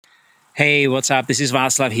Hey, what's up? This is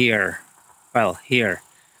Václav here. Well, here.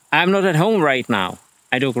 I'm not at home right now.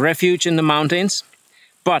 I took refuge in the mountains,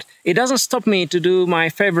 but it doesn't stop me to do my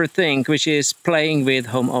favorite thing, which is playing with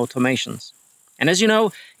home automations. And as you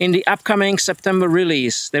know, in the upcoming September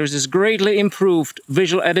release, there's this greatly improved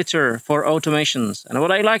visual editor for automations. And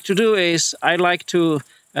what I like to do is I like to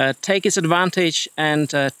take its advantage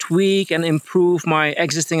and tweak and improve my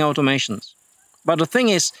existing automations. But the thing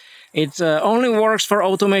is, it only works for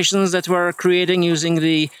automations that we're creating using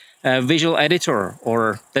the visual editor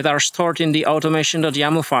or that are stored in the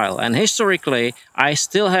automation.yaml file. And historically, I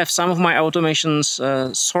still have some of my automations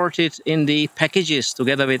sorted in the packages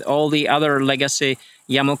together with all the other legacy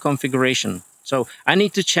YAML configuration. So I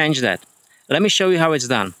need to change that. Let me show you how it's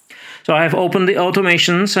done. So I have opened the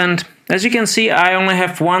automations, and as you can see, I only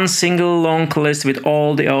have one single long list with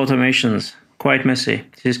all the automations. Quite messy.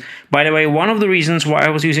 This is, by the way, one of the reasons why I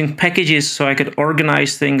was using packages, so I could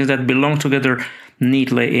organize things that belong together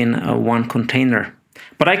neatly in one container.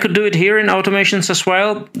 But I could do it here in automations as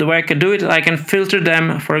well. The way I could do it, I can filter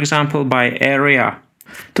them, for example, by area.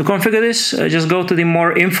 To configure this, just go to the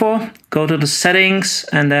more info, go to the settings,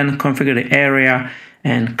 and then configure the area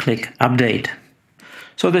and click update.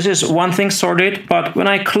 So this is one thing sorted, but when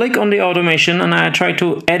I click on the automation and I try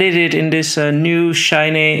to edit it in this new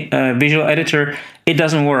shiny visual editor, it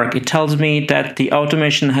doesn't work. It tells me that the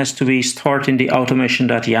automation has to be stored in the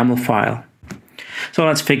automation.yaml file. So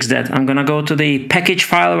let's fix that. I'm gonna go to the package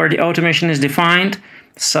file where the automation is defined,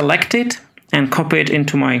 select it, and copy it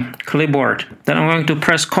into my clipboard. Then I'm going to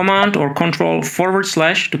press Command or Control /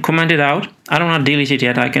 to comment it out. I don't want to delete it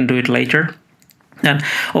yet, I can do it later. Then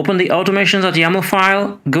open the automations.yaml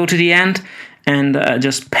file, go to the end, and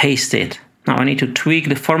just paste it. Now I need to tweak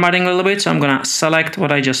the formatting a little bit, so I'm going to select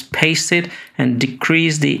what I just pasted and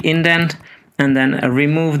decrease the indent, and then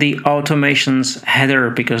remove the automations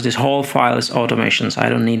header because this whole file is automations. I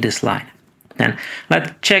don't need this line. Then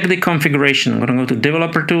let's check the configuration. I'm going to go to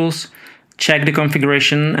Developer Tools, check the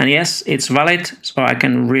configuration, and yes, it's valid, so I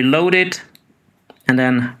can reload it, and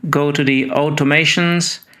then go to the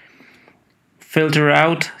automations, filter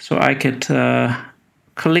out, so I could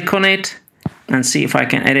click on it and see if I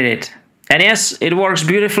can edit it. And yes, it works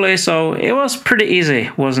beautifully, so it was pretty easy,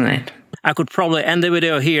 wasn't it? I could probably end the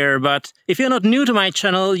video here, but if you're not new to my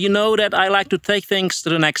channel, you know that I like to take things to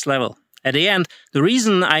the next level. At the end, the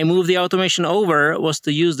reason I moved the automation over was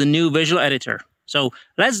to use the new visual editor. So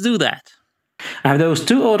let's do that. I have those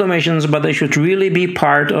two automations, but they should really be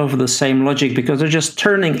part of the same logic because they're just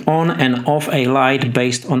turning on and off a light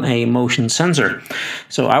based on a motion sensor.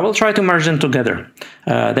 So I will try to merge them together.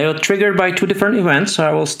 They are triggered by two different events. So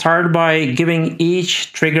I will start by giving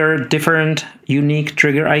each trigger different unique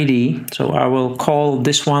trigger ID. So I will call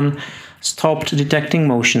this one stopped detecting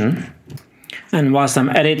motion. And whilst I'm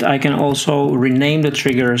at it, I can also rename the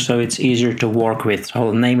trigger so it's easier to work with. So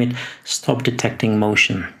I'll name it stop detecting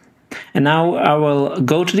motion. And now I will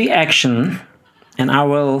go to the action and I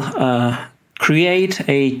will create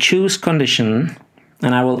a choose condition,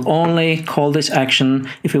 and I will only call this action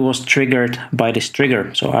if it was triggered by this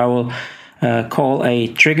trigger. So I will call a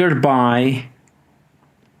triggered by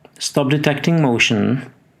stop detecting motion,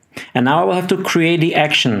 and now I will have to create the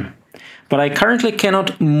action. But I currently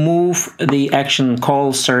cannot move the action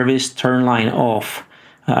call service turn line off.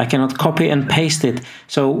 I cannot copy and paste it.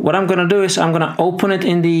 So what I'm going to do is I'm going to open it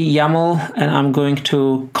in the YAML, and I'm going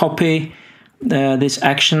to copy this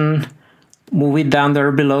action, move it down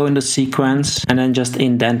there below in the sequence, and then just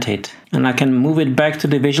indent it. And I can move it back to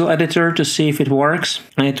the visual editor to see if it works.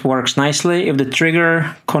 And it works nicely. If the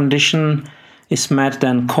trigger condition is met,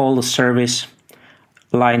 then call the service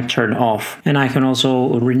line turn off. And I can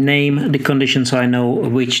also rename the condition so I know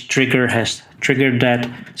which trigger has triggered that.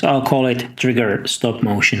 So I'll call it trigger stop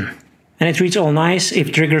motion. And it reads all nice.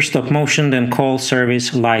 If trigger stop motion, then call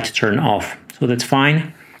service light turn off. So that's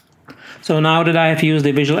fine. So now that I have used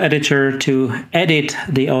the visual editor to edit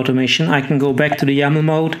the automation, I can go back to the YAML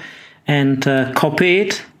mode and copy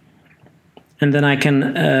it. And then I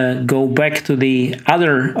can go back to the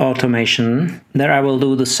other automation. There I will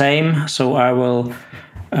do the same. So I will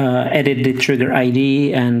edit the trigger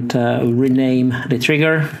ID and rename the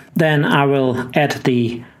trigger. Then I will add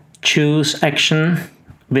the choose action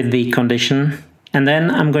with the condition. And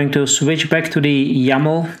then I'm going to switch back to the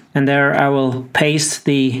YAML, and there I will paste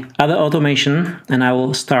the other automation and I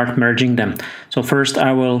will start merging them. So first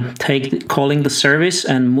I will take calling the service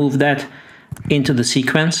and move that into the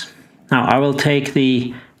sequence. Now I will take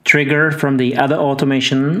the trigger from the other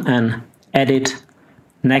automation and add it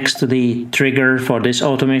next to the trigger for this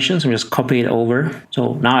automation. So just copy it over.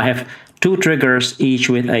 So now I have two triggers, each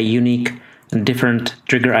with a unique different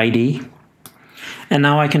trigger ID. And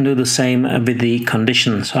now I can do the same with the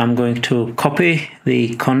condition. So I'm going to copy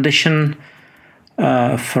the condition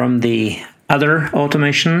from the other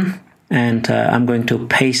automation, and I'm going to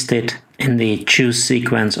paste it in the choose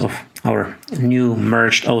sequence of our new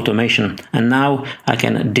merged automation. And now I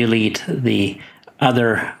can delete the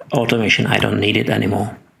other automation. I don't need it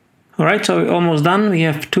anymore. All right, so we're almost done. We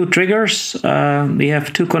have two triggers, we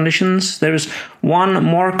have two conditions. There is one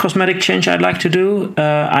more cosmetic change I'd like to do.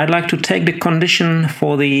 I'd like to take the condition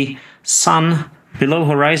for the sun below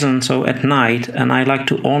horizon, so at night, and I'd like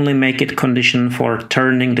to only make it condition for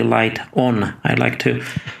turning the light on. I'd like to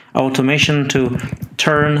automation to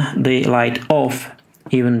turn the light off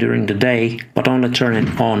even during the day, but only turn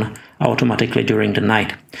it on automatically during the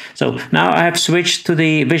night. So now I have switched to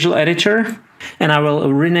the visual editor, and I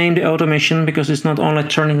will rename the automation because it's not only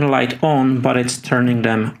turning the light on, but it's turning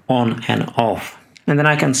them on and off. And then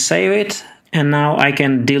I can save it, and now I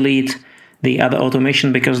can delete the other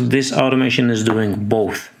automation because this automation is doing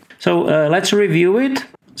both. So let's review it.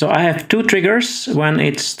 So I have two triggers, when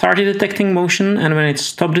it started detecting motion and when it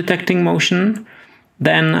stopped detecting motion.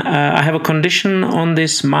 Then I have a condition on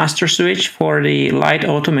this master switch for the light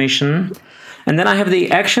automation. And then I have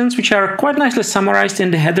the actions, which are quite nicely summarized in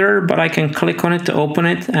the header, but I can click on it to open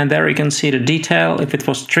it, and there you can see the detail. If it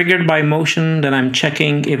was triggered by motion, then I'm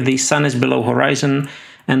checking if the sun is below horizon,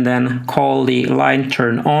 and then call the line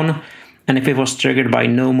turn on. And if it was triggered by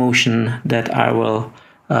no motion, that I will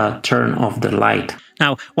turn off the light.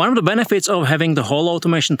 Now, one of the benefits of having the whole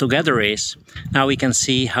automation together is, now we can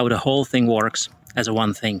see how the whole thing works as a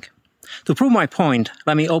one thing. To prove my point,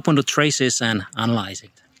 let me open the traces and analyze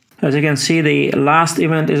it. As you can see, the last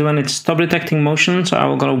event is when it stopped detecting motion, so I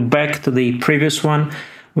will go back to the previous one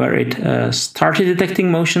where it started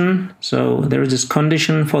detecting motion. So there is this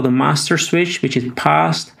condition for the master switch, which it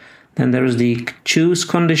passed. Then there is the choose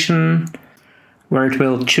condition, where it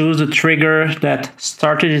will choose the trigger that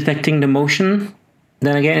started detecting the motion.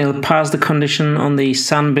 Then again, it will pass the condition on the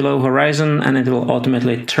sun below horizon, and it will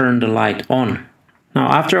ultimately turn the light on. Now,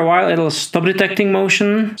 after a while, it'll stop detecting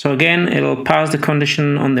motion. So again, it'll pass the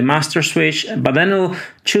condition on the master switch, but then it'll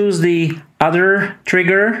choose the other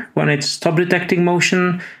trigger when it stopped detecting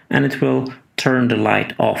motion, and it will turn the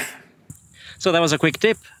light off. So that was a quick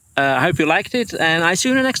tip. I hope you liked it, and I see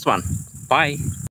you in the next one. Bye.